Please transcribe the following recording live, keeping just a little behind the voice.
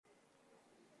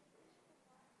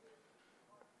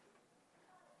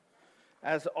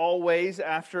As always,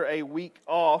 after a week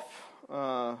off,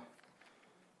 I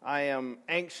am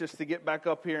anxious to get back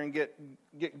up here and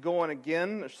get going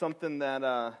again. There's something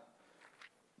that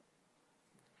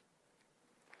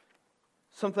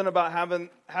something about having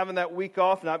that week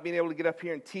off, not being able to get up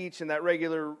here and teach, and that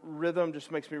regular rhythm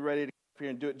just makes me ready to get up here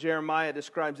and do it. Jeremiah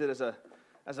describes it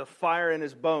as a fire in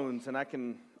his bones, and I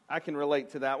can relate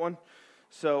to that one.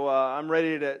 So I'm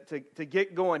ready to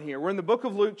get going here. We're in the book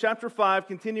of Luke, chapter 5,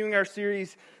 continuing our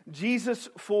series, Jesus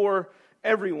for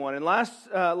Everyone. And last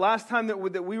time that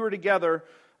we were together,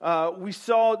 we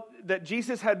saw that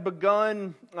Jesus had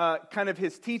begun kind of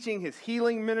his teaching, his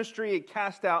healing ministry. He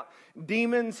cast out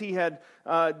demons. He had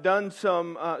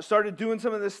started doing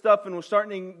some of this stuff and was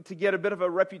starting to get a bit of a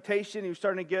reputation. He was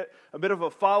starting to get a bit of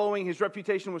a following. His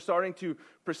reputation was starting to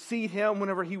precede him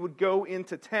whenever he would go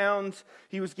into towns.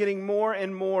 He was getting more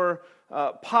and more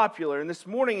popular. And this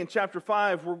morning in chapter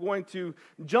 5, we're going to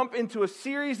jump into a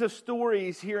series of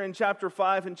stories here in chapter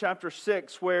 5 and chapter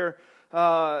 6 where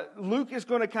Luke is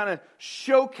going to kind of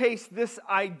showcase this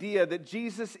idea that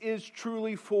Jesus is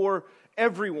truly for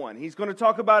everyone. He's going to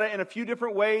talk about it in a few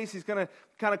different ways. He's going to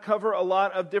kind of cover a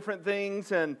lot of different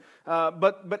things, and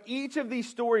but each of these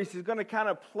stories is going to kind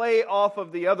of play off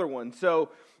of the other one. So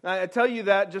I tell you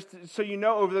that just so you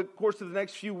know, over the course of the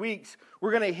next few weeks,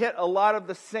 we're going to hit a lot of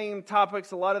the same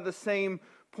topics, a lot of the same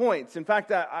points. In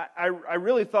fact, I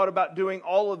really thought about doing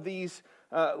all of these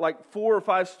like 4 or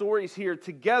 5 stories here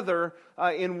together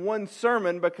in one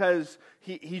sermon, because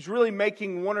he's really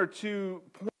making 1 or 2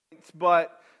 points,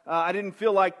 but I didn't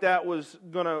feel like that was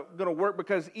gonna work,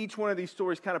 because each one of these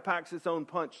stories kind of packs its own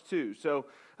punch too. So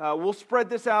we'll spread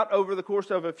this out over the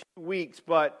course of a few weeks,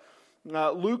 but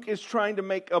Luke is trying to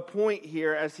make a point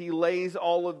here as he lays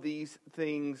all of these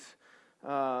things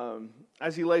out.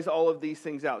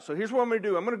 So here's what I'm going to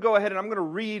do. I'm going to go ahead and I'm going to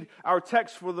read our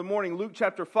text for the morning, Luke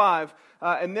chapter 5,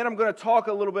 and then I'm going to talk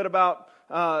a little bit about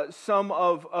some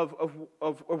of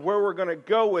where we're going to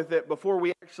go with it before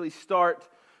we actually start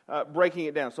breaking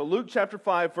it down. So Luke chapter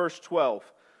 5, verse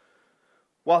 12.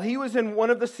 While he was in one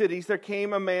of the cities, there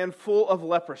came a man full of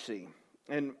leprosy.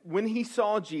 And when he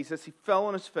saw Jesus, he fell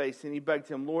on his face and he begged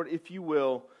him, "Lord, if you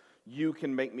will, you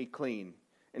can make me clean."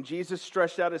 And Jesus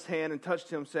stretched out his hand and touched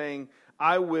him, saying,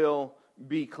 "I will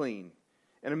be clean."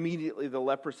 And immediately the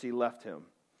leprosy left him.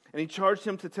 And he charged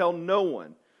him to tell no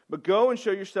one, but go and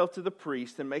show yourself to the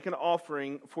priest and make an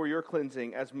offering for your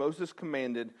cleansing, as Moses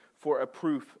commanded, for a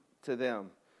proof to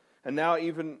them. And now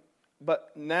even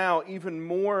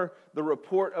more the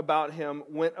report about him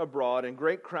went abroad, and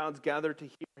great crowds gathered to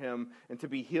hear him and to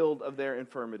be healed of their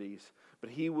infirmities.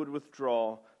 But he would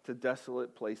withdraw to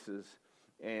desolate places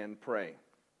and pray.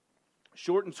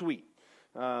 Short and sweet.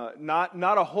 Not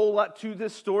a whole lot to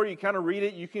this story. You kind of read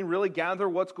it, you can really gather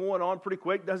what's going on pretty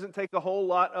quick. Doesn't take a whole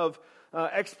lot of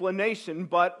explanation,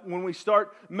 but when we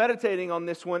start meditating on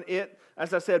this one, it,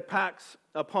 as I said, packs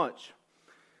a punch.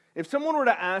 If someone were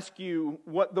to ask you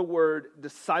what the word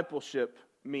discipleship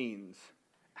means,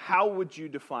 how would you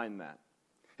define that?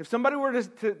 If somebody were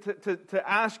to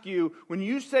ask you, when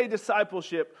you say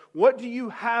discipleship, what do you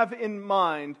have in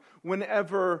mind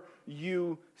whenever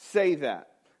you say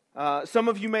that? Some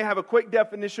of you may have a quick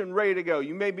definition ready to go.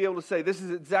 You may be able to say, this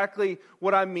is exactly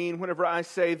what I mean whenever I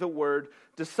say the word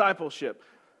discipleship.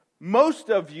 Most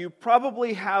of you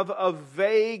probably have a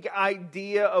vague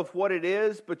idea of what it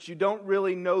is, but you don't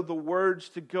really know the words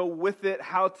to go with it,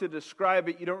 how to describe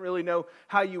it. You don't really know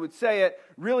how you would say it.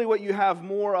 Really what you have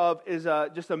more of is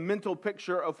just a mental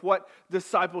picture of what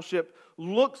discipleship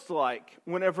looks like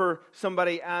whenever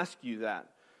somebody asks you that.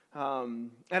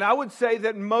 And I would say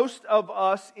that most of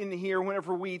us in here,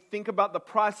 whenever we think about the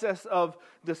process of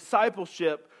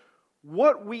discipleship,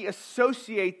 what we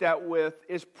associate that with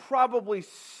is probably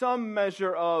some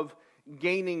measure of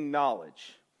gaining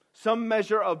knowledge, some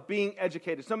measure of being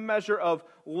educated, some measure of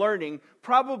learning,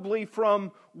 probably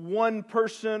from one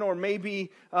person or maybe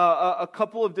a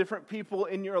couple of different people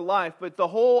in your life. But the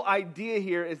whole idea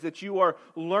here is that you are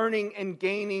learning and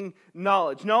gaining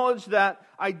knowledge. Knowledge that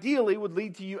ideally would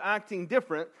lead to you acting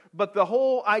different, but the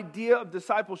whole idea of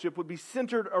discipleship would be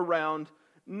centered around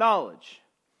knowledge.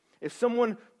 If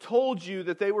someone told you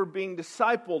that they were being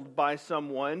discipled by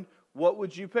someone, what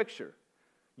would you picture?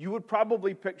 You would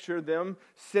probably picture them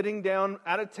sitting down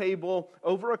at a table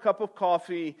over a cup of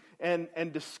coffee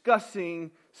and discussing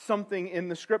something in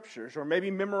the Scriptures, or maybe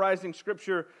memorizing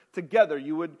Scripture together.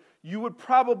 You would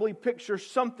probably picture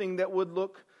something that would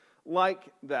look like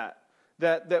that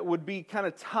would be kind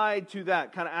of tied to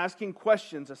that, kind of asking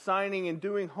questions, assigning and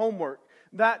doing homework,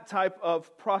 that type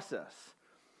of process.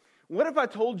 What if I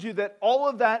told you that all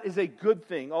of that is a good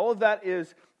thing? All of that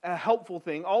is a helpful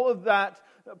thing. All of that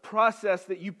process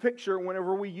that you picture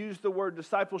whenever we use the word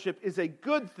discipleship is a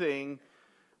good thing,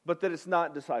 but that it's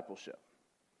not discipleship.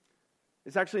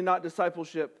 It's actually not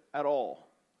discipleship at all.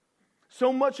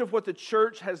 So much of what the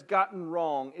church has gotten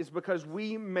wrong is because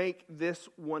we make this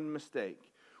one mistake.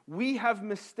 We have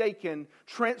mistaken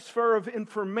transfer of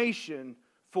information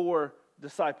for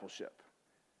discipleship.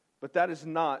 But that is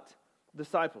not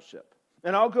discipleship.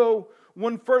 And I'll go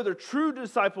one further. True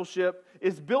discipleship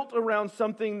is built around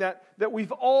something that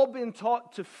we've all been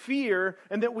taught to fear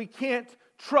and that we can't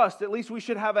trust. At least we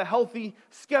should have a healthy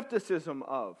skepticism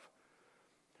of.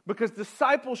 Because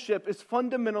discipleship is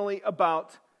fundamentally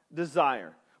about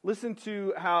desire. Listen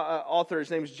to how author,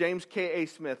 his name is James K.A.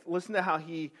 Smith. Listen to how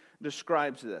he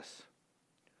describes this.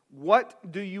 What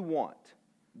do you want?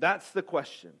 That's the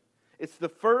question. It's the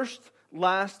first,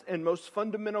 last, and most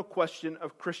fundamental question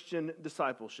of Christian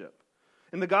discipleship.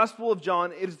 In the Gospel of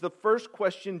John, it is the first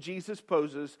question Jesus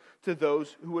poses to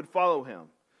those who would follow him.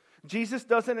 Jesus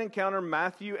doesn't encounter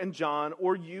Matthew and John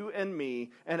or you and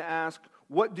me and ask,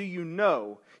 what do you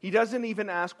know? He doesn't even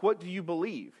ask, what do you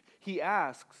believe? He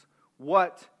asks,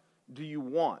 what do you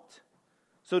want?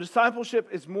 So discipleship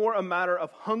is more a matter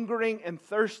of hungering and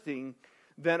thirsting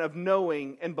than of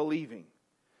knowing and believing.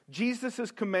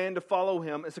 Jesus' command to follow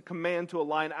him is a command to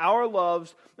align our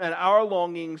loves and our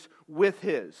longings with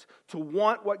his, to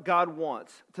want what God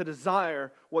wants, to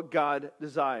desire what God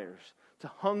desires, to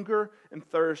hunger and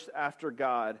thirst after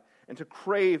God, and to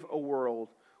crave a world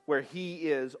where he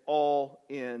is all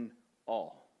in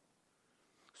all.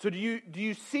 So do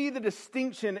you see the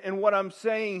distinction in what I'm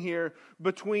saying here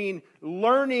between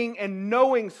learning and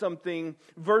knowing something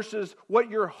versus what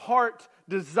your heart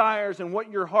desires and what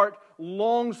your heart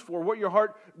longs for, what your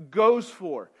heart goes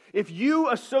for? If you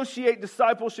associate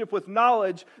discipleship with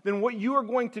knowledge, then what you are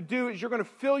going to do is you're going to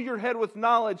fill your head with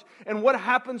knowledge, and what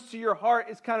happens to your heart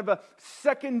is kind of a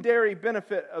secondary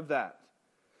benefit of that.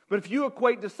 But if you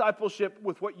equate discipleship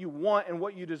with what you want and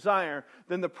what you desire,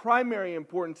 then the primary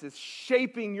importance is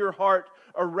shaping your heart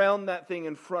around that thing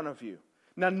in front of you.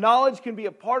 Now, knowledge can be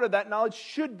a part of that. Knowledge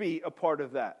should be a part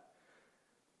of that.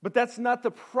 But that's not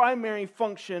the primary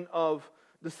function of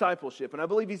discipleship. And I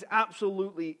believe he's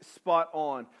absolutely spot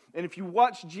on. And if you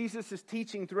watch Jesus'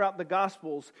 teaching throughout the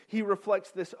Gospels, he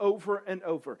reflects this over and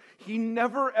over. He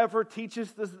never ever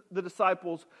teaches the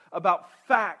disciples about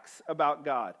facts about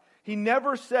God. He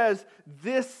never says,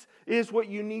 this is what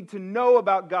you need to know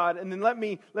about God, and then let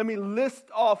me list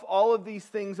off all of these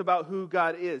things about who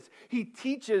God is. He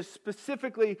teaches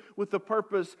specifically with the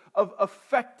purpose of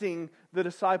affecting the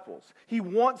disciples. He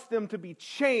wants them to be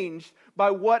changed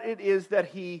by what it is that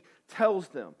he tells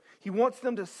them. He wants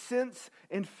them to sense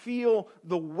and feel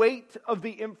the weight of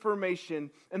the information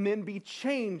and then be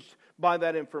changed by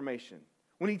that information.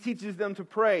 When he teaches them to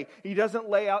pray, he doesn't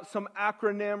lay out some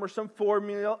acronym or some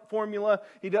formula.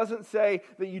 He doesn't say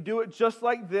that you do it just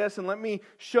like this and let me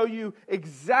show you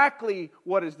exactly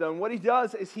what is done. What he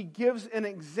does is he gives an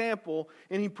example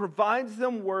and he provides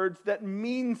them words that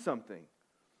mean something.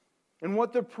 And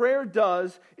what the prayer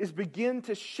does is begin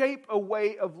to shape a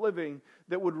way of living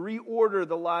that would reorder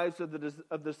the lives of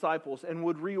the disciples and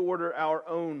would reorder our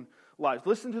own lives.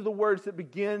 Listen to the words that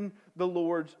begin the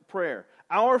Lord's Prayer.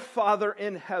 Our Father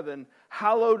in heaven,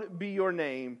 hallowed be your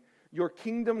name. Your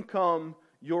kingdom come,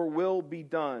 your will be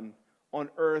done on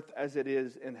earth as it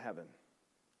is in heaven.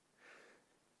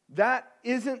 That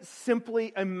isn't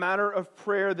simply a matter of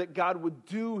prayer that God would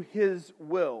do his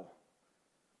will,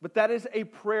 but that is a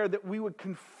prayer that we would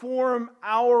conform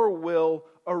our will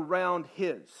around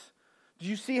his. Do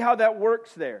you see how that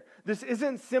works there? This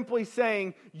isn't simply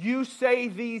saying, you say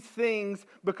these things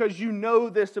because you know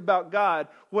this about God.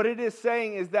 What it is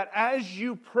saying is that as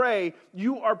you pray,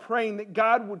 you are praying that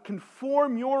God would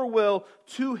conform your will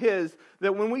to his.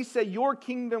 That when we say, your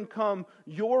kingdom come,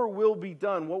 your will be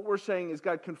done, what we're saying is,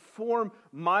 God, conform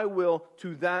my will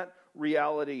to that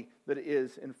reality that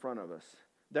is in front of us.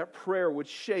 That prayer would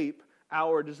shape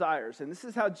our desires. And this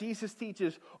is how Jesus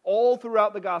teaches all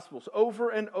throughout the Gospels, over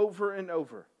and over and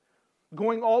over.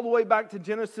 Going all the way back to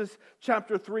Genesis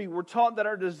chapter 3, we're taught that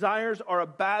our desires are a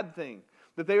bad thing,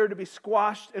 that they are to be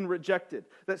squashed and rejected,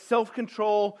 that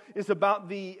self-control is about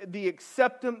the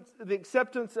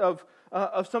acceptance of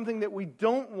something that we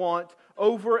don't want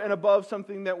over and above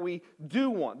something that we do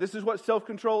want. This is what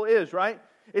self-control is, right?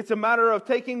 It's a matter of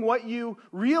taking what you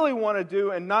really want to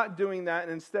do and not doing that,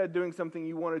 and instead doing something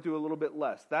you want to do a little bit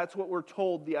less. That's what we're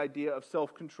told the idea of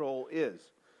self-control is.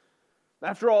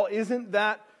 After all, isn't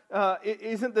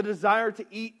the desire to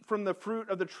eat from the fruit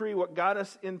of the tree what got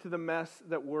us into the mess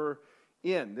that we're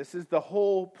in. This is the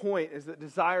whole point, is that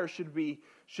desire should be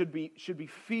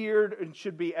feared and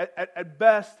should be at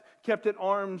best kept at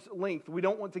arm's length. We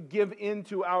don't want to give in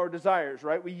to our desires,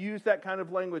 right? We use that kind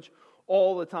of language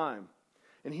all the time.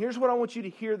 And here's what I want you to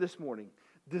hear this morning.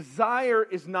 Desire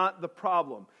is not the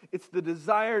problem. It's the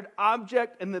desired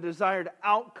object and the desired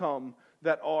outcome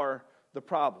that are the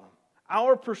problem.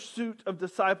 Our pursuit of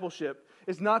discipleship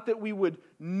is not that we would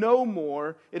know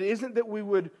more. It isn't that we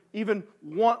would even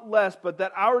want less, but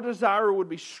that our desire would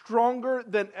be stronger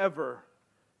than ever,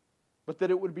 but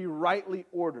that it would be rightly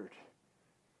ordered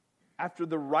after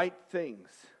the right things.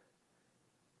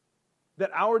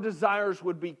 That our desires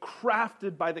would be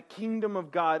crafted by the kingdom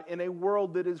of God in a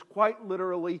world that is quite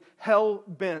literally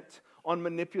hell-bent on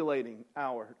manipulating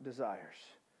our desires.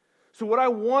 So what I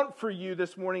want for you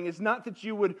this morning is not that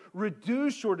you would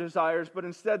reduce your desires, but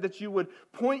instead that you would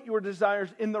point your desires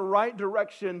in the right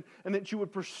direction and that you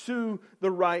would pursue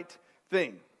the right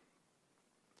thing.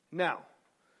 Now,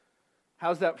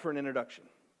 how's that for an introduction?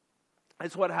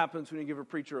 That's what happens when you give a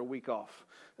preacher a week off.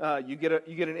 You get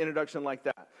an introduction like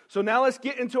that. So now let's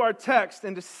get into our text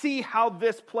and to see how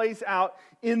this plays out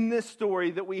in this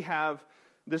story that we have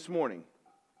this morning.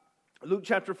 Luke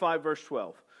chapter 5, verse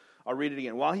 12. I'll read it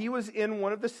again. While he was in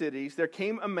one of the cities, there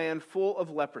came a man full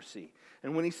of leprosy.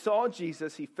 And when he saw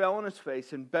Jesus, he fell on his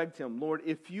face and begged him, "Lord,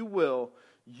 if you will,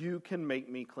 you can make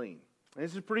me clean." And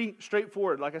this is pretty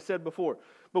straightforward, like I said before.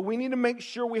 But we need to make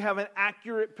sure we have an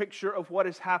accurate picture of what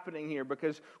is happening here,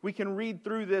 because we can read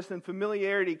through this and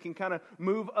familiarity can kind of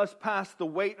move us past the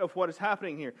weight of what is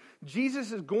happening here.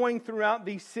 Jesus is going throughout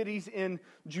these cities in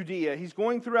Judea. He's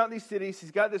going throughout these cities.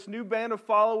 He's got this new band of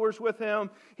followers with him.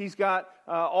 He's got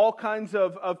all kinds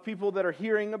of people that are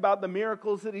hearing about the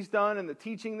miracles that he's done and the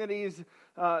teaching that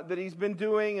he's been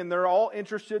doing, and they're all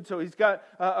interested. So he's got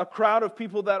a crowd of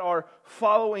people that are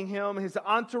following him. His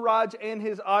entourage and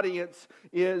his audience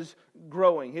is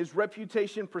growing. His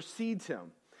reputation precedes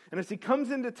him. And as he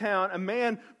comes into town, a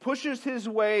man pushes his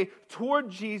way toward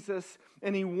Jesus,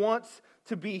 and he wants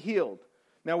to be healed.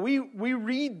 Now, we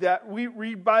read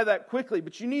by that quickly,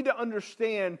 but you need to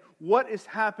understand what is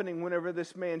happening whenever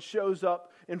this man shows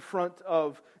up in front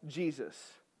of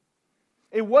Jesus.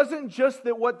 It wasn't just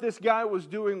that what this guy was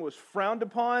doing was frowned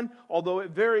upon, although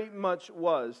it very much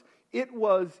was. It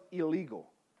was illegal.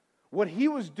 What he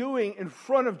was doing in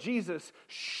front of Jesus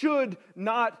should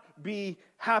not be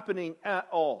happening at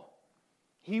all.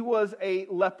 He was a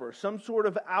leper, some sort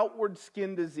of outward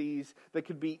skin disease that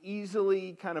could be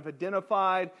easily kind of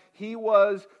identified. He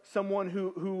was someone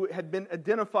who had been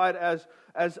identified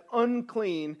as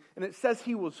unclean, and it says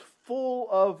he was full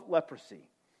of leprosy.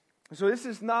 So this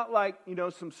is not like,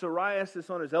 some psoriasis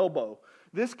on his elbow.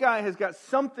 This guy has got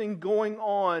something going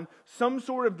on, some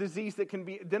sort of disease that can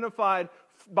be identified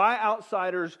by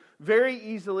outsiders very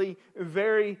easily,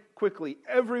 very quickly.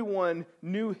 Everyone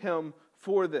knew him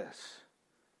for this.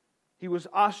 He was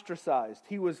ostracized.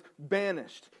 He was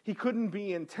banished. He couldn't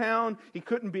be in town. He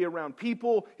couldn't be around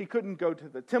people. He couldn't go to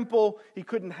the temple. He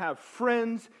couldn't have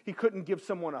friends. He couldn't give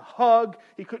someone a hug.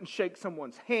 He couldn't shake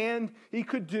someone's hand. He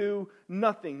could do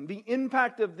nothing. The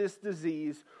impact of this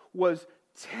disease was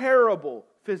terrible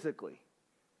physically,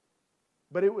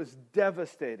 but it was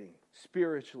devastating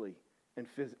spiritually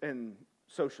and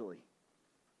socially.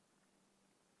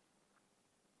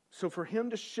 So for him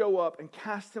to show up and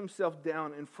cast himself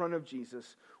down in front of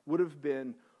Jesus would have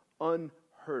been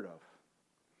unheard of.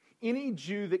 Any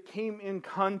Jew that came in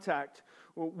contact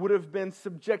would have been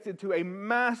subjected to a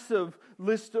massive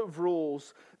list of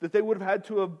rules that they would have had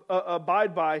to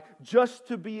abide by just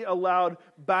to be allowed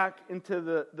back into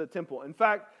the temple. In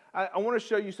fact, I want to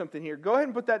show you something here. Go ahead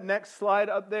and put that next slide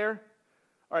up there.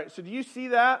 All right, so do you see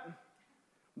that?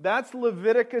 That's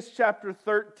Leviticus chapter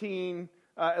 13,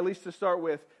 at least to start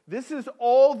with. This is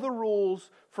all the rules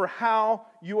for how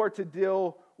you are to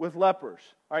deal with lepers.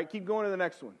 All right, keep going to the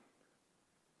next one.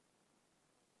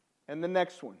 And the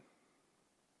next one.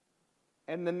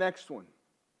 And the next one.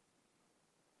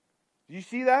 Do you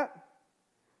see that?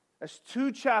 That's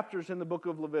 2 chapters in the book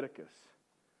of Leviticus.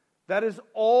 That is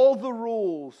all the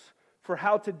rules for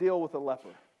how to deal with a leper.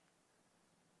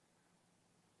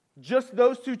 Just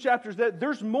those 2 chapters.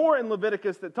 There's more in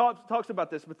Leviticus that talks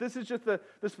about this, but this is just the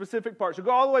specific part. So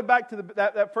go all the way back to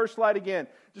that first slide again.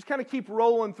 Just kind of keep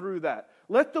rolling through that.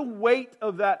 Let the weight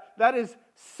of that is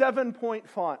 7-point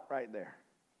font right there.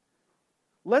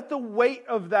 Let the weight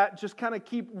of that just kind of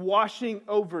keep washing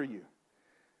over you.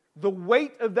 The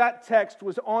weight of that text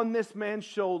was on this man's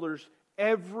shoulders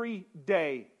every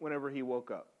day whenever he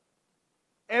woke up.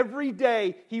 Every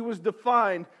day he was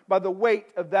defined by the weight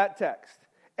of that text.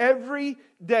 Every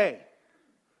day.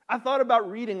 I thought about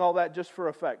reading all that just for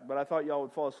effect, but I thought y'all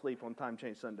would fall asleep on Time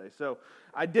Change Sunday, so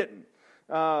I didn't.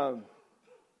 But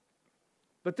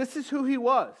this is who he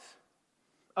was.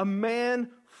 A man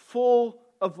full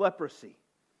of leprosy.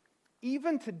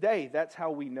 Even today, that's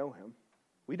how we know him.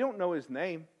 We don't know his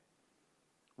name.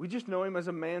 We just know him as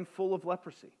a man full of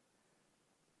leprosy.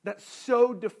 That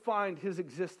so defined his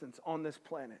existence on this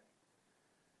planet.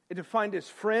 It defined his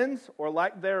friends, or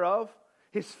lack thereof,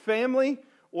 his family,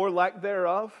 or lack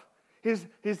thereof,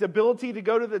 his ability to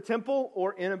go to the temple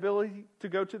or inability to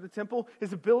go to the temple,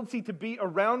 his ability to be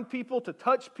around people, to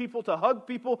touch people, to hug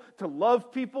people, to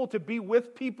love people, to be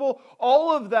with people.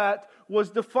 All of that was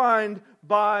defined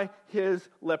by his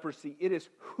leprosy. It is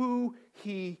who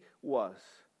he was.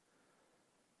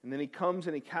 And then he comes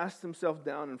and he casts himself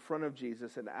down in front of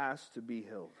Jesus and asks to be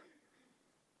healed.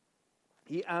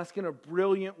 He asks in a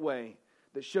brilliant way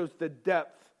that shows the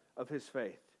depth of his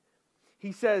faith.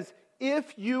 He says,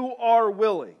 if you are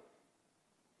willing,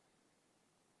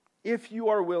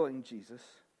 Jesus.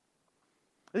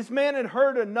 This man had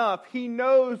heard enough. He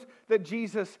knows that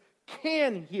Jesus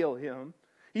can heal him.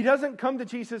 He doesn't come to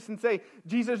Jesus and say,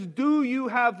 Jesus, do you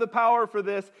have the power for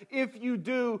this? If you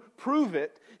do, prove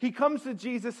it. He comes to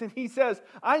Jesus and he says,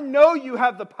 I know you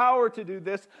have the power to do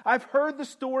this. I've heard the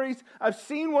stories. I've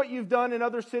seen what you've done in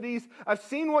other cities. I've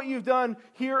seen what you've done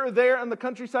here or there in the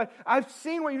countryside. I've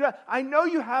seen what you've done. I know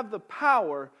you have the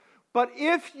power, but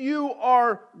if you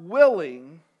are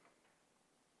willing,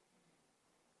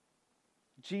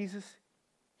 Jesus,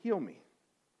 heal me.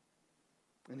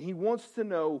 And he wants to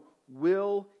know,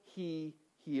 will he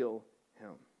heal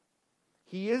him?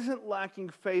 He isn't lacking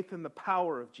faith in the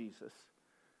power of Jesus,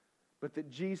 but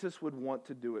that Jesus would want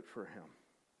to do it for him.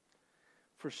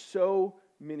 For so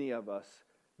many of us,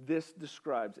 this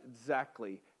describes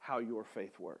exactly how your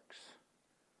faith works.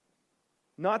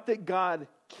 Not that God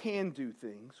can do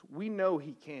things. We know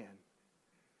he can.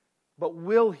 But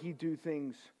will he do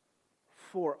things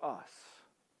for us?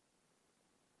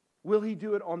 Will he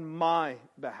do it on my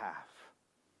behalf?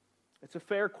 It's a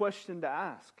fair question to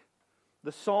ask.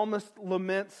 The psalmist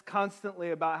laments constantly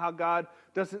about how God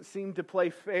doesn't seem to play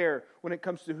fair when it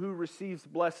comes to who receives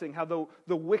blessing, how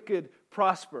the wicked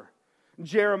prosper.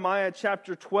 Jeremiah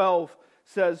chapter 12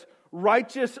 says,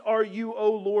 righteous are you,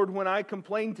 O Lord, when I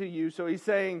complain to you. So he's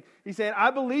saying, I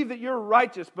believe that you're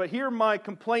righteous, but hear my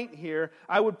complaint here.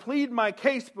 I would plead my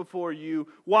case before you.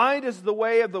 Why does the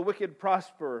way of the wicked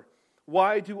prosper?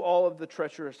 Why do all of the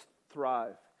treacherous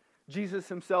thrive? Jesus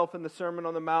himself in the Sermon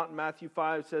on the Mount in Matthew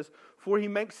 5 says, for he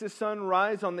makes his sun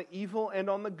rise on the evil and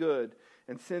on the good,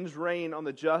 and sends rain on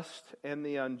the just and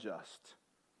the unjust.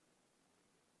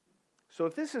 So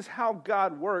if this is how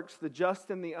God works, the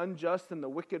just and the unjust and the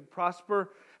wicked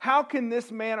prosper, how can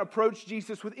this man approach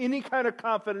Jesus with any kind of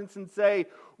confidence and say,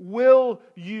 will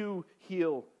you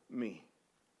heal me?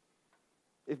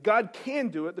 If God can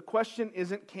do it, the question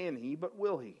isn't can he, but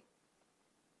will he?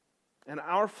 And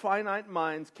our finite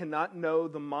minds cannot know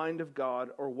the mind of God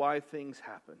or why things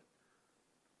happen.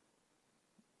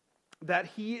 That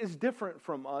he is different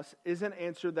from us is an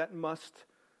answer that must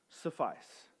suffice.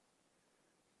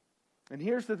 And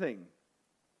here's the thing.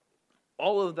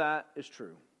 All of that is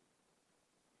true.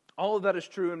 All of that is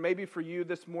true, and maybe for you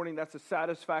this morning that's a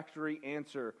satisfactory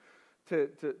answer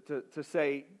to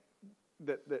say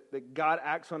that God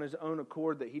acts on his own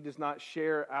accord, that he does not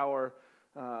share our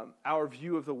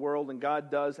view of the world, and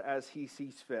God does as he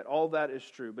sees fit. All that is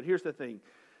true. But here's the thing.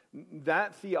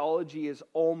 That theology is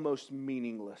almost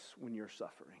meaningless when you're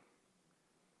suffering.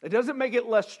 It doesn't make it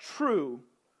less true,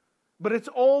 but it's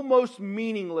almost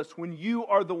meaningless when you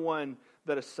are the one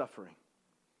that is suffering.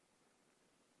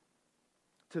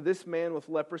 To this man with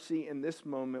leprosy in this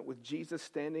moment, with Jesus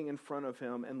standing in front of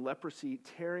him and leprosy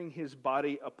tearing his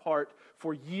body apart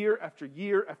for year after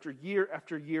year after year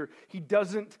after year, he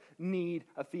doesn't need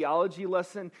a theology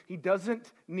lesson. He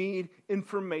doesn't need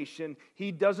information.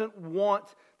 He doesn't want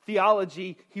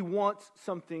theology. He wants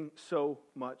something so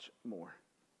much more.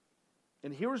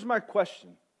 And here's my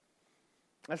question.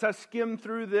 As I skim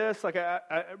through this,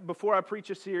 before I preach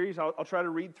a series, I'll try to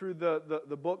read through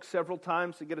the book several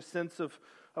times to get a sense of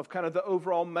kind of the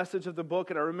overall message of the book.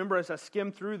 And I remember as I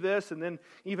skimmed through this, and then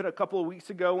even a couple of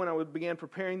weeks ago when I began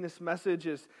preparing this message,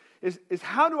 is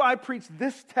how do I preach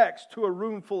this text to a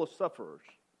room full of sufferers?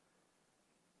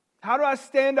 How do I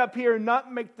stand up here and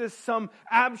not make this some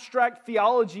abstract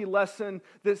theology lesson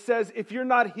that says if you're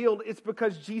not healed, it's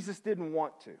because Jesus didn't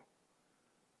want to?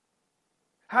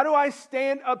 How do I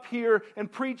stand up here and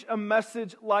preach a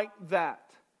message like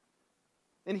that?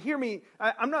 And hear me,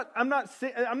 I'm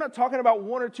not talking about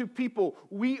one or two people.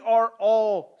 We are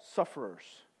all sufferers.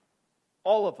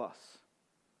 All of us.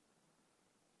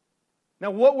 Now,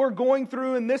 what we're going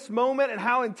through in this moment and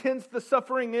how intense the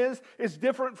suffering is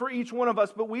different for each one of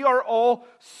us. But we are all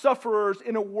sufferers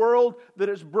in a world that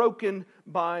is broken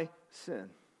by sin.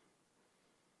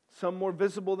 Some more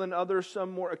visible than others,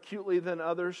 some more acutely than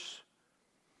others.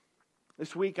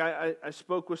 This week, I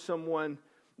spoke with someone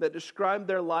that described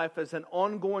their life as an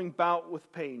ongoing bout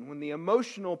with pain. When the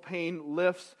emotional pain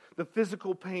lifts, the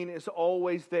physical pain is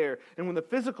always there. And when the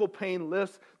physical pain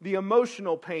lifts, the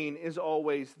emotional pain is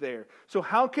always there. So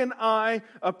how can I,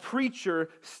 a preacher,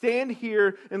 stand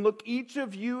here and look each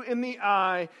of you in the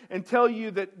eye and tell you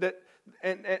that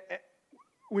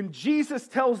when Jesus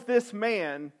tells this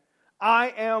man,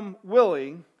 I am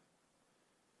willing,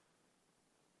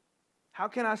 how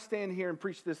can I stand here and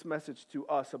preach this message to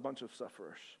us, a bunch of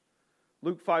sufferers?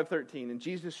 Luke 5:13, and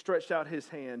Jesus stretched out his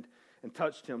hand and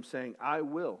touched him, saying, I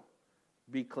will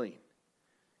be clean.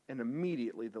 And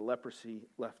immediately the leprosy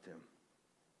left him.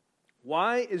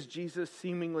 Why is Jesus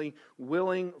seemingly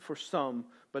willing for some,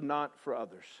 but not for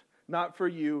others? Not for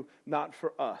you, not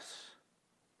for us.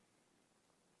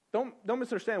 Don't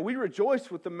misunderstand. We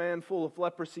rejoice with the man full of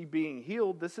leprosy being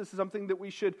healed. This is something that we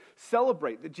should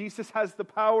celebrate, that Jesus has the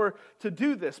power to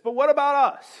do this. But what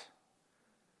about us?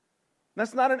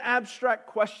 That's not an abstract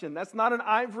question. That's not an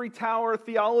ivory tower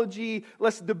theology,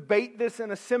 let's debate this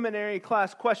in a seminary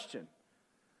class question.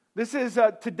 This is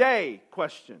a today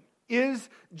question. Is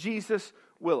Jesus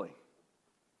willing?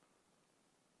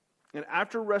 And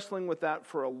after wrestling with that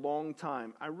for a long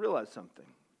time, I realized something.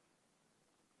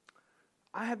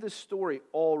 I have this story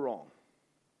all wrong.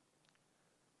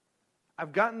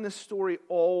 I've gotten this story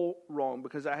all wrong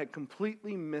because I had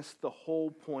completely missed the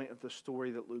whole point of the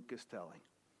story that Luke is telling.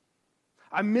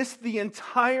 I missed the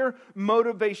entire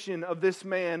motivation of this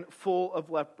man full of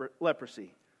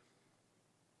leprosy.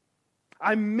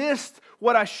 I missed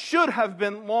what I should have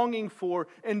been longing for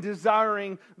and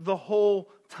desiring the whole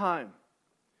time.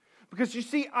 Because you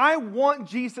see, I want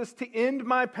Jesus to end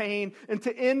my pain and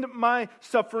to end my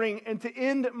suffering and to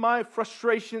end my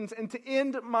frustrations and to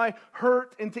end my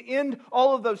hurt and to end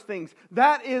all of those things.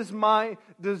 That is my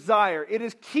desire. It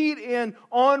is keyed in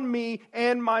on me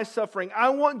and my suffering.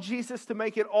 I want Jesus to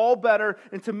make it all better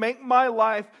and to make my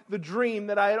life the dream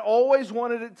that I had always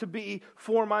wanted it to be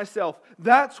for myself.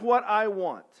 That's what I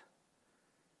want.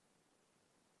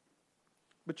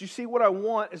 But you see, what I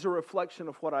want is a reflection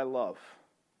of what I love.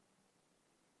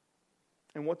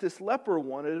 And what this leper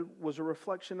wanted was a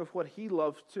reflection of what he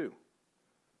loved too.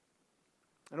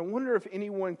 And I wonder if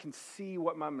anyone can see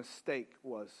what my mistake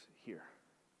was here.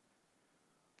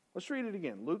 Let's read it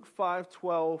again. Luke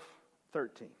 5:12,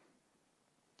 13.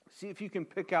 See if you can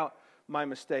pick out my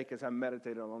mistake as I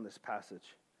meditated on this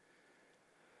passage.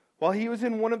 While he was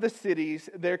in one of the cities,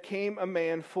 there came a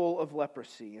man full of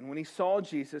leprosy. And when he saw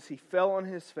Jesus, he fell on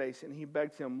his face and he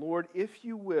begged him, Lord, if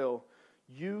you will,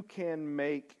 you can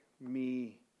make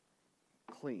me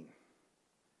clean.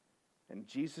 And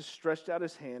Jesus stretched out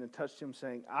his hand and touched him,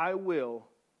 saying, I will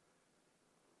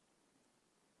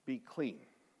be clean.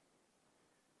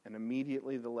 And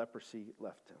immediately the leprosy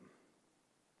left him.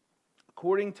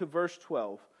 According to verse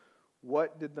 12,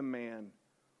 what did the man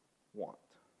want?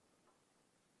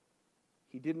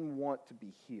 He didn't want to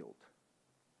be healed.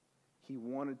 He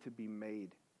wanted to be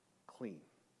made clean.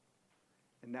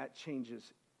 And that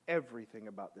changes everything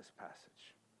about this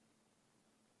passage.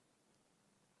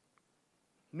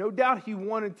 No doubt he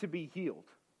wanted to be healed.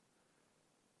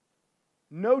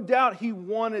 No doubt he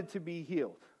wanted to be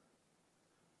healed.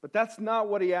 But that's not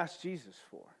what he asked Jesus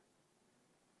for.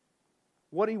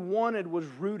 What he wanted was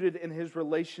rooted in his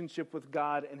relationship with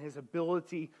God and his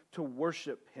ability to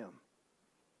worship him.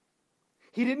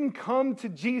 He didn't come to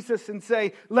Jesus and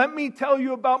say, let me tell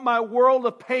you about my world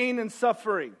of pain and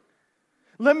suffering.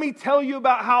 Let me tell you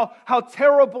about how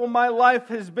terrible my life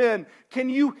has been. Can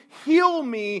you heal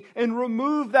me and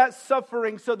remove that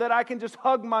suffering so that I can just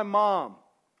hug my mom?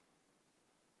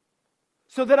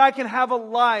 So that I can have a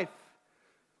life.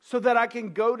 So that I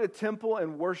can go to temple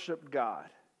and worship God.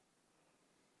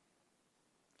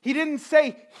 He didn't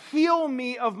say, heal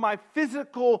me of my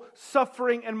physical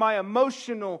suffering and my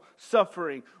emotional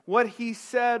suffering. What he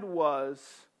said was,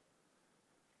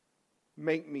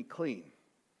 make me clean.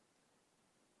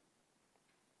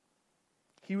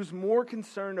 He was more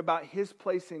concerned about his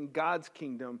place in God's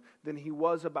kingdom than he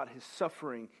was about his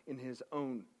suffering in his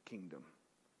own kingdom.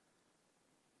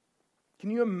 Can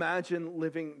you imagine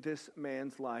living this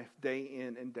man's life day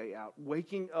in and day out,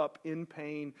 waking up in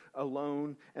pain,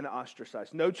 alone, and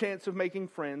ostracized? No chance of making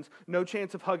friends, no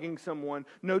chance of hugging someone,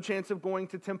 no chance of going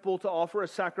to temple to offer a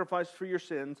sacrifice for your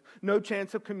sins, no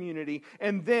chance of community.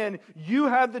 And then you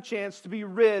have the chance to be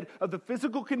rid of the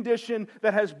physical condition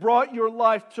that has brought your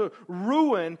life to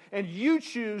ruin, and you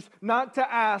choose not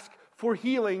to ask for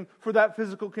healing for that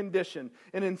physical condition.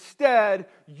 And instead,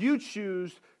 you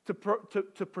choose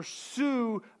to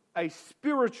pursue a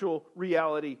spiritual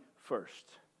reality first.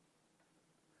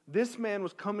 This man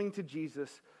was coming to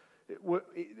Jesus,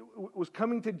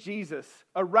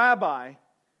 a rabbi,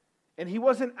 and he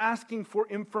wasn't asking for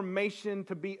information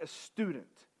to be a student.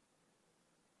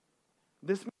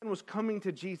 This man was coming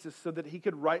to Jesus so that he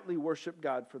could rightly worship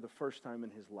God for the first time in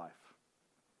his life.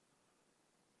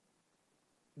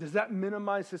 Does that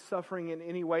minimize his suffering in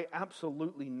any way?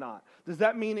 Absolutely not. Does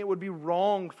that mean it would be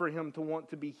wrong for him to want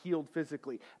to be healed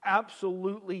physically?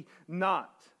 Absolutely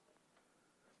not.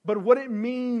 But what it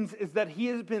means is that he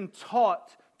has been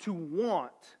taught to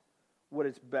want what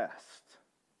is best,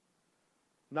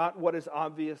 not what is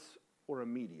obvious or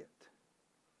immediate.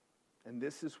 And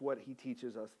this is what he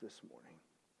teaches us this morning.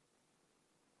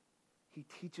 He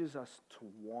teaches us to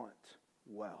want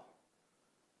well.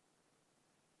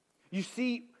 You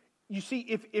see,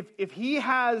 if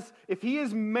he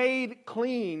is made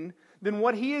clean, then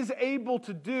what he is able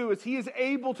to do is he is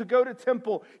able to go to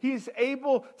temple. He is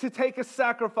able to take a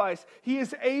sacrifice. He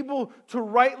is able to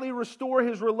rightly restore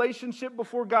his relationship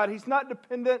before God. He's not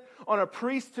dependent on a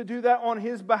priest to do that on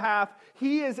his behalf.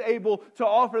 He is able to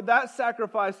offer that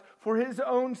sacrifice for his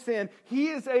own sin. He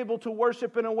is able to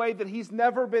worship in a way that he's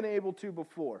never been able to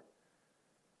before.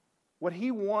 What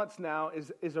he wants now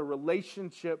is a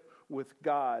relationship with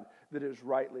God that is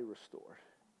rightly restored.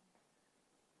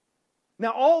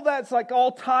 Now, all that's like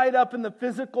all tied up in the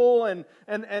physical, and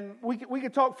we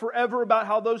could talk forever about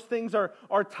how those things are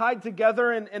tied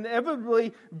together, and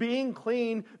inevitably being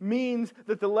clean means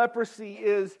that the leprosy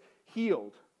is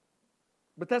healed.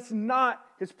 But that's not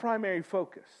his primary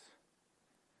focus.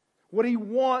 What he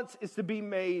wants is to be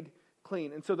made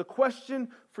clean. And so the question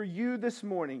for you this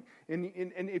morning, and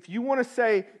if you want to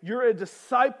say you're a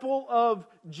disciple of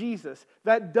Jesus,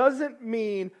 that doesn't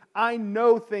mean I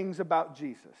know things about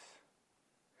Jesus.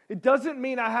 It doesn't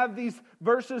mean I have these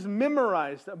verses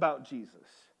memorized about Jesus.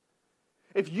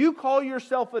 If you call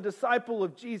yourself a disciple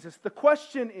of Jesus, the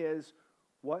question is,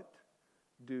 what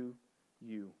do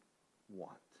you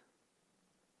want?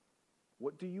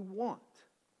 What do you want?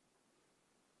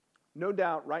 No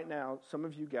doubt right now, some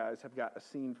of you guys have got a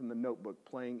scene from The Notebook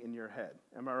playing in your head.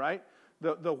 Am I right?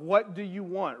 The what do you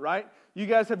want, right? You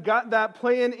guys have got that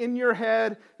playing in your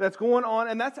head that's going on,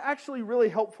 and that's actually really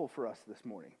helpful for us this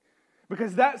morning.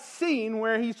 Because that scene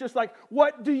where he's just like,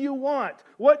 what do you want?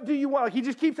 What do you want? Like he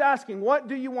just keeps asking, what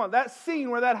do you want? That scene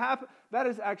where that happens, that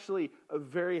is actually a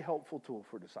very helpful tool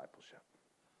for discipleship.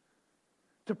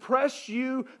 To press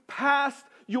you past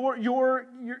your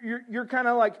kind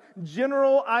of like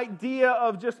general idea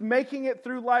of just making it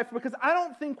through life, because I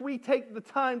don't think we take the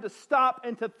time to stop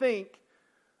and to think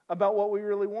about what we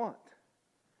really want.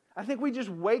 I think we just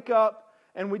wake up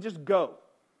and we just go.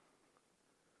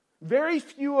 Very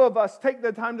few of us take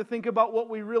the time to think about what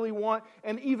we really want,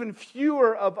 and even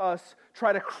fewer of us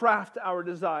try to craft our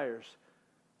desires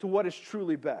to what is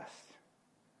truly best.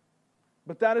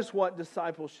 But that is what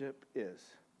discipleship is.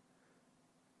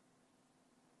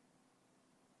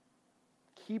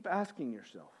 Keep asking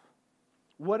yourself,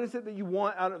 what is it that you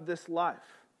want out of this life?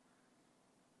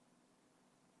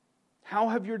 How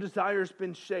have your desires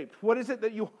been shaped? What is it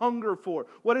that you hunger for?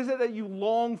 What is it that you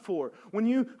long for? When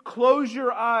you close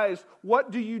your eyes,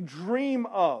 what do you dream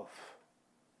of?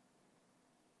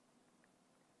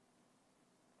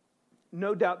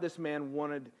 No doubt this man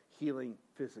wanted healing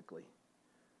physically.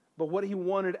 But what he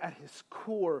wanted at his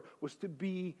core was to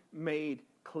be made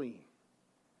clean.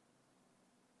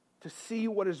 To see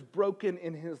what is broken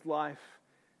in his life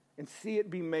and see it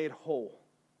be made whole.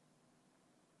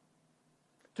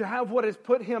 To have what has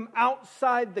put him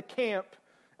outside the camp,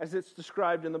 as it's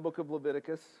described in the book of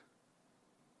Leviticus,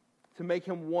 to make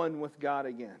him one with God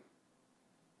again.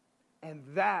 And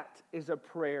that is a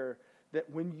prayer that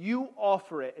when you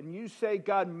offer it and you say,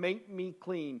 God, make me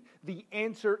clean, the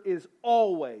answer is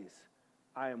always,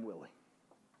 I am willing.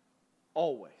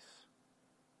 Always.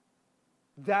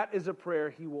 That is a prayer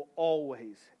he will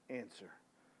always answer.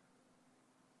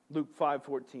 Luke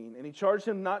 5:14. And he charged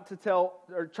him to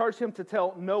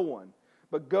tell no one,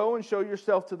 but go and show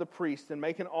yourself to the priest and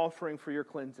make an offering for your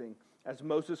cleansing, as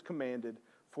Moses commanded,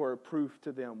 for a proof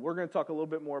to them. We're going to talk a little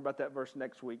bit more about that verse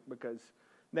next week, because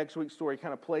next week's story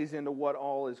kind of plays into what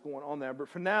all is going on there. But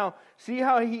for now, see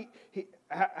how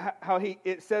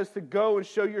it says to go and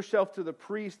show yourself to the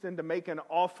priest and to make an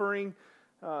offering.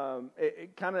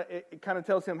 It kind of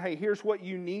tells him, hey, here's what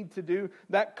you need to do.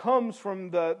 That comes from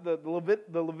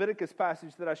the Leviticus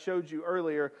passage that I showed you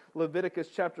earlier, Leviticus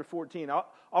chapter 14.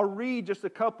 I'll read just a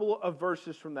couple of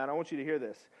verses from that. I want you to hear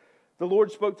this. The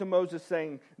Lord spoke to Moses,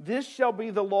 saying, "This shall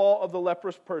be the law of the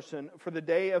leprous person for the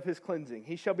day of his cleansing.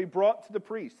 He shall be brought to the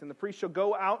priest, and the priest shall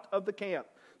go out of the camp."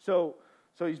 So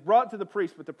he's brought to the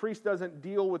priest, but the priest doesn't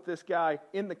deal with this guy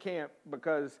in the camp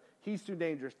because he's too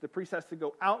dangerous. The priest has to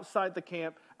go outside the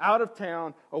camp, out of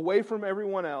town, away from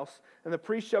everyone else. And the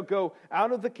priest shall go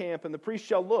out of the camp, and the priest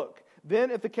shall look.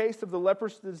 Then if the case of the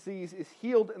leprous disease is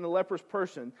healed in the leprous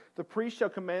person, the priest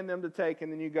shall command them to take.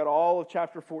 And then you've got all of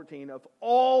chapter 14 of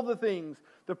all the things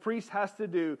the priest has to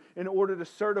do in order to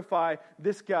certify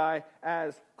this guy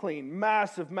as clean.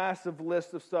 Massive, massive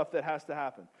list of stuff that has to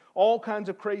happen. All kinds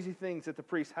of crazy things that the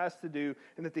priest has to do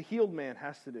and that the healed man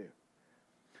has to do.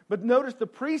 But notice the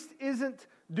priest isn't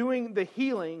doing the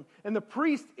healing, and the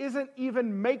priest isn't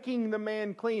even making the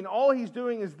man clean. All he's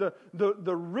doing is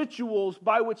the rituals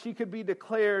by which he could be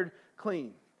declared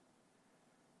clean.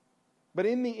 But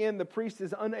in the end, the priest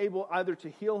is unable either to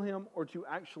heal him or to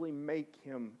actually make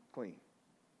him clean.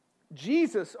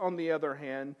 Jesus, on the other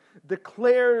hand,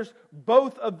 declares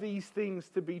both of these things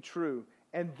to be true,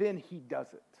 and then he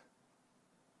does it.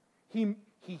 He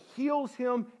heals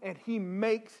him and he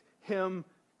makes him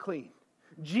clean.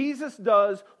 Jesus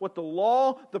does what the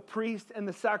law, the priest, and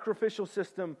the sacrificial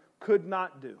system could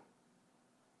not do.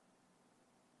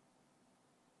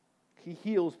 He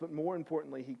heals, but more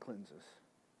importantly, he cleanses.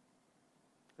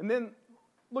 And then,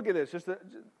 look at this.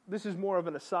 This is more of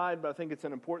an aside, but I think it's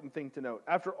an important thing to note.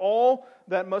 After all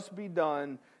that must be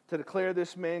done to declare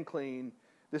this man clean,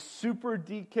 this super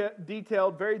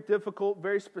detailed, very difficult,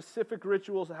 very specific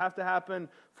rituals that have to happen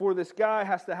for this guy,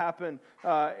 has to happen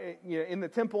in the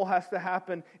temple, has to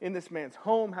happen in this man's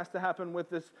home, has to happen with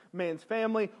this man's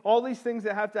family. All these things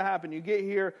that have to happen. You get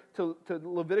here to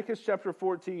Leviticus chapter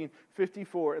 14,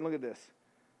 54, and look at this.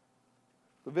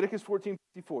 Leviticus 14,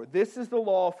 54. This is the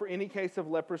law for any case of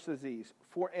leprous disease,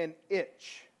 for an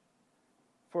itch,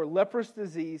 for leprous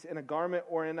disease in a garment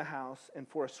or in a house, and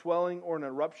for a swelling or an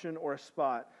eruption or a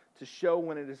spot, to show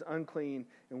when it is unclean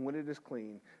and when it is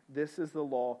clean. This is the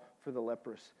law for the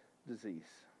leprous disease.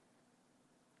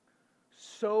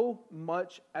 So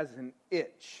much as an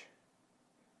itch,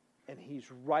 and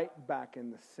he's right back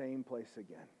in the same place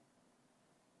again.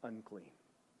 Unclean.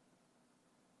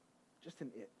 Just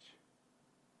an itch.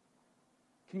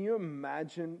 Can you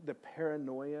imagine the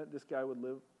paranoia this guy would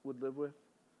live with?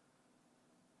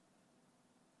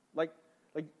 Like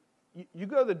you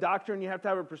go to the doctor and you have to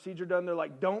have a procedure done. They're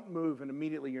like, don't move, and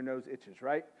immediately your nose itches,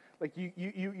 right? Like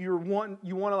you want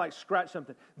to like scratch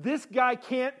something. This guy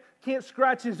can't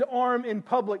scratch his arm in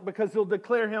public because they'll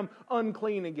declare him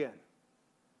unclean again.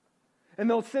 And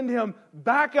they'll send him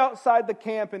back outside the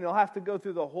camp, and he'll have to go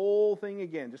through the whole thing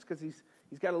again just because he's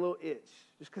got a little itch,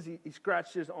 just because he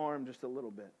scratched his arm just a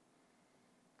little bit.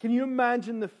 Can you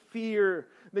imagine the fear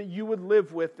that you would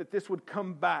live with that this would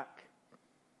come back?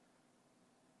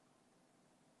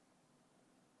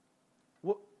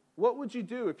 What would you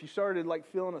do if you started like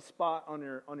feeling a spot on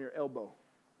your elbow?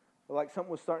 Or like something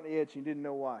was starting to itch and you didn't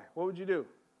know why? What would you do?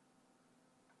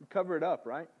 You'd cover it up,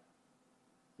 right?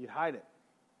 You'd hide it.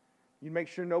 You'd make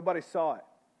sure nobody saw it.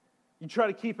 You'd try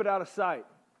to keep it out of sight.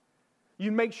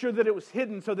 You'd make sure that it was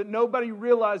hidden so that nobody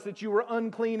realized that you were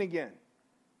unclean again.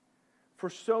 For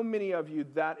so many of you,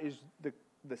 that is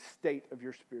the state of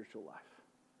your spiritual life.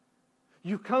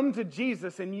 You come to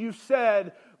Jesus and you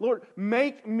said, Lord,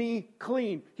 make me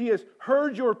clean. He has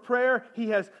heard your prayer. He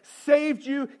has saved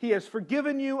you. He has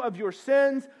forgiven you of your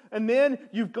sins. And then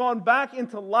you've gone back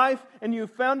into life and you've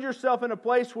found yourself in a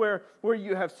place where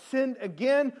you have sinned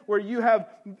again, where you have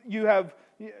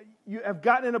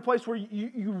gotten in a place where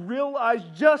you realize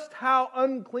just how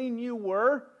unclean you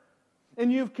were.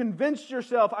 And you've convinced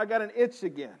yourself, I got an itch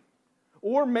again.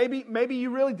 Or maybe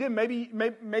you really did.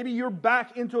 Maybe you're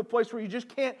back into a place where you just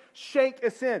can't shake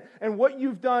a sin. And what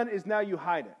you've done is now you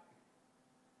hide it.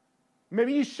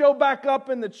 Maybe you show back up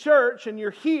in the church and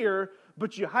you're here,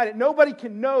 but you hide it. Nobody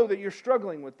can know that you're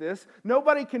struggling with this.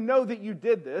 Nobody can know that you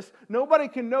did this. Nobody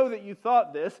can know that you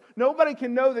thought this. Nobody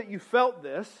can know that you felt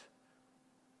this.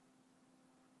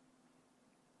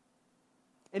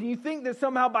 And you think that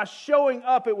somehow by showing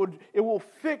up it will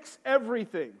fix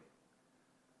everything.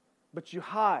 But you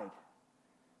hide.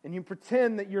 And you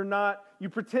pretend that you're not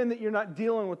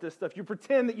dealing with this stuff. You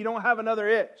pretend that you don't have another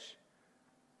itch.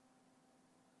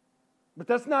 But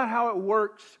that's not how it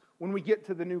works when we get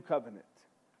to the new covenant.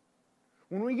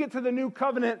 When we get to the new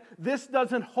covenant, this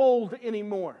doesn't hold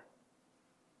anymore.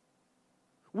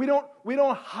 We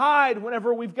don't hide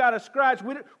whenever we've got a scratch.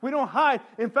 We don't hide.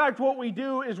 In fact, what we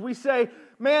do is we say,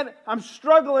 man, I'm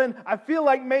struggling. I feel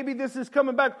like maybe this is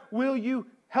coming back. Will you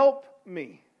help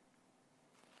me?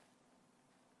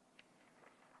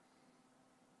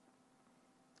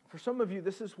 For some of you,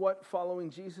 this is what following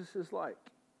Jesus is like.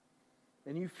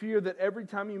 And you fear that every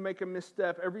time you make a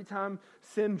misstep, every time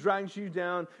sin drags you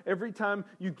down, every time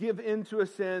you give in to a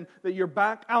sin, that you're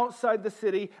back outside the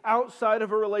city, outside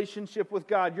of a relationship with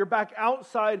God. You're back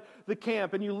outside the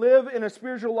camp, and you live in a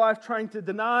spiritual life trying to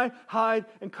deny, hide,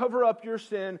 and cover up your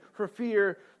sin for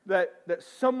fear that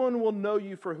someone will know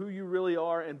you for who you really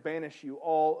are and banish you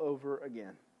all over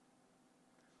again.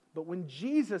 But when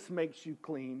Jesus makes you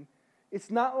clean, it's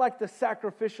not like the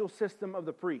sacrificial system of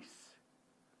the priests.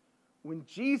 When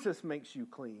Jesus makes you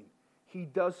clean, He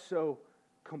does so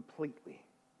completely.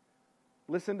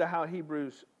 Listen to how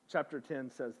Hebrews chapter 10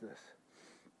 says this.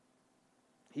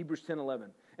 Hebrews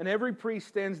 10:11. And every priest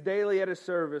stands daily at his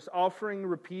service, offering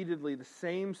repeatedly the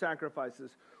same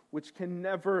sacrifices, which can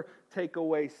never take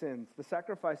away sins. The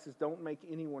sacrifices don't make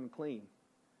anyone clean.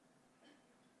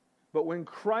 But when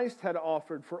Christ had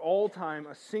offered for all time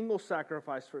a single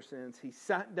sacrifice for sins, He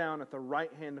sat down at the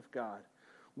right hand of God,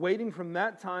 waiting from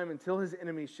that time until His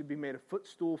enemies should be made a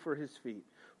footstool for His feet.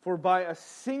 For by a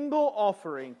single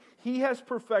offering He has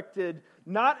perfected,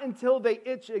 not until they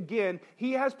itch again,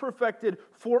 He has perfected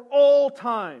for all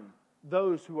time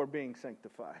those who are being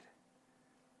sanctified.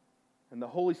 And the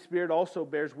Holy Spirit also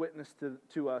bears witness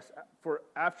to us, for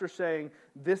after saying,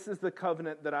 this is the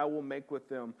covenant that I will make with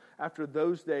them. After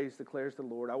those days, declares the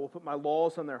Lord, I will put my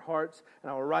laws on their hearts, and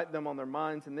I will write them on their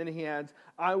minds. And then He adds,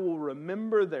 I will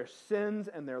remember their sins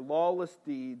and their lawless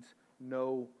deeds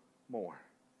no more.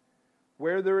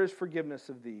 Where there is forgiveness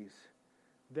of these,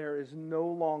 there is no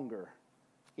longer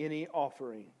any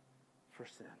offering for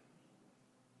sin.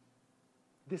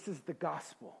 This is the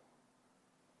gospel.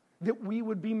 That we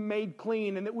would be made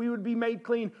clean, and that we would be made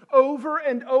clean over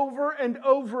and over and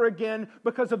over again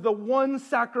because of the one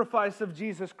sacrifice of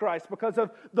Jesus Christ. Because of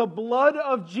the blood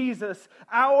of Jesus,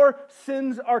 our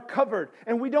sins are covered.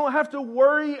 And we don't have to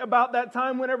worry about that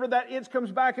time whenever that itch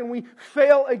comes back and we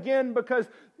fail again, because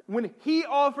when He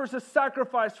offers a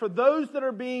sacrifice for those that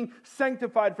are being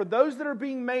sanctified, for those that are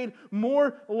being made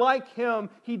more like Him,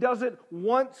 He does it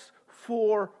once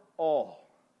for all.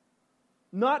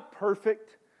 Not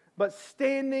perfect, but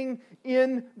standing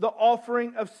in the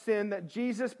offering of sin that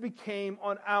Jesus became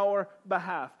on our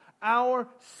behalf. Our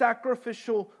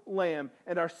sacrificial lamb.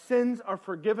 And our sins are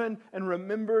forgiven and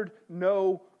remembered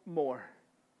no more.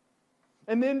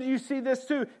 And then you see this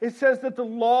too. It says that the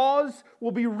laws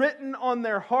will be written on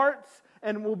their hearts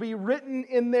and will be written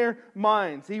in their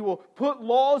minds. He will put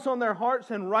laws on their hearts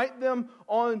and write them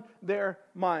on their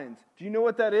minds. Do you know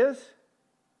what that is?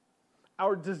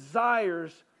 Our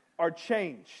desires are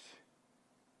changed.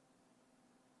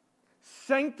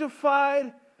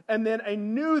 Sanctified, and then a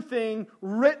new thing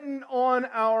written on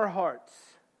our hearts.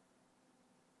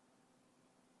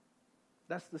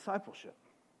 That's discipleship.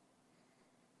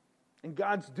 And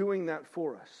God's doing that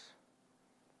for us.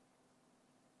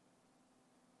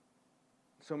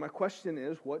 So my question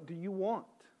is, what do you want?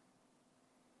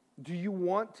 Do you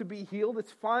want to be healed?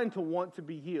 It's fine to want to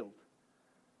be healed.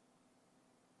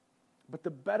 But the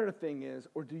better thing is,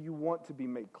 or do you want to be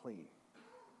made clean?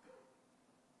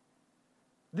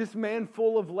 This man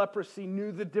full of leprosy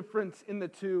knew the difference in the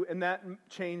two, and that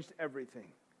changed everything.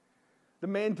 The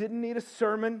man didn't need a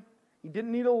sermon. He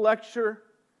didn't need a lecture.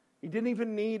 He didn't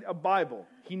even need a Bible.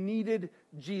 He needed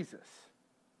Jesus.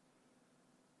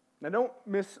 Now, don't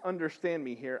misunderstand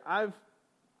me here. I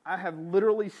have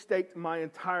literally staked my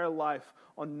entire life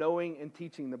on knowing and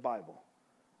teaching the Bible.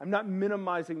 I'm not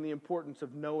minimizing the importance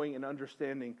of knowing and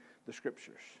understanding the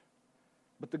Scriptures.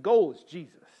 But the goal is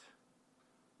Jesus.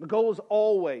 The goal is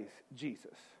always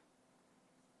Jesus.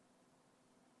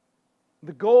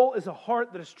 The goal is a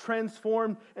heart that is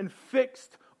transformed and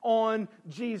fixed on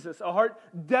Jesus. A heart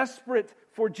desperate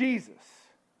for Jesus.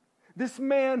 This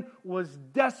man was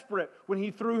desperate when he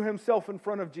threw himself in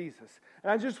front of Jesus.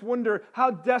 And I just wonder,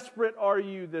 how desperate are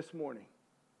you this morning?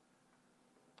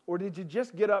 Or did you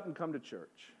just get up and come to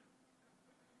church?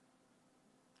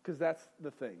 Because that's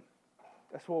the thing.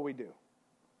 That's what we do.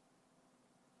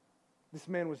 This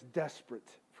man was desperate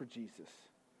for Jesus.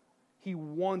 He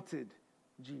wanted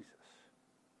Jesus.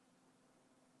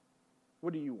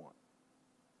 What do you want?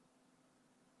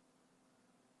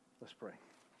 Let's pray.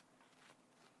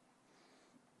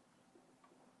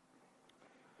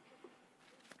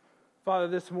 Father,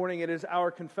 this morning it is our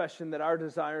confession that our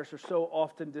desires are so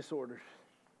often disordered.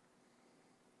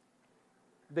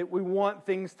 That we want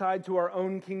things tied to our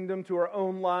own kingdom, to our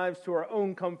own lives, to our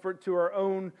own comfort, to our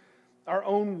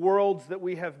own worlds that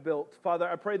we have built. Father,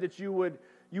 I pray that you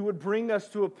would bring us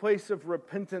to a place of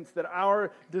repentance, that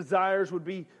our desires would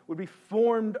be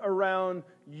formed around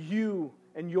you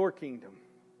and your kingdom.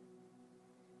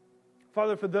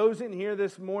 Father, for those in here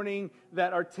this morning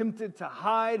that are tempted to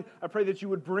hide, I pray that you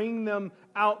would bring them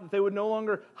out, that they would no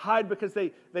longer hide because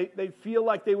they feel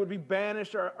like they would be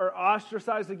banished or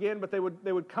ostracized again, but they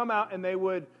would come out and they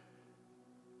would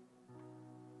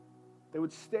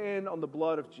stand on the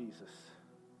blood of Jesus.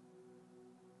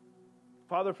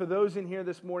 Father, for those in here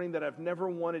this morning that have never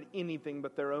wanted anything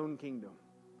but their own kingdom,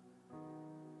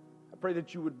 I pray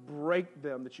that you would break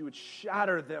them, that you would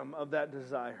shatter them of that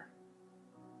desire.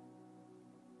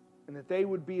 And that they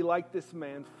would be like this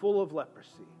man, full of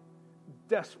leprosy,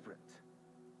 desperate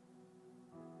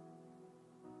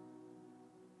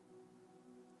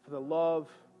for the love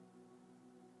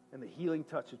and the healing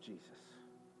touch of Jesus.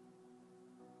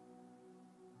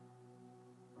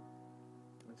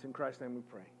 It's in Christ's name we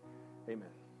pray. Amen.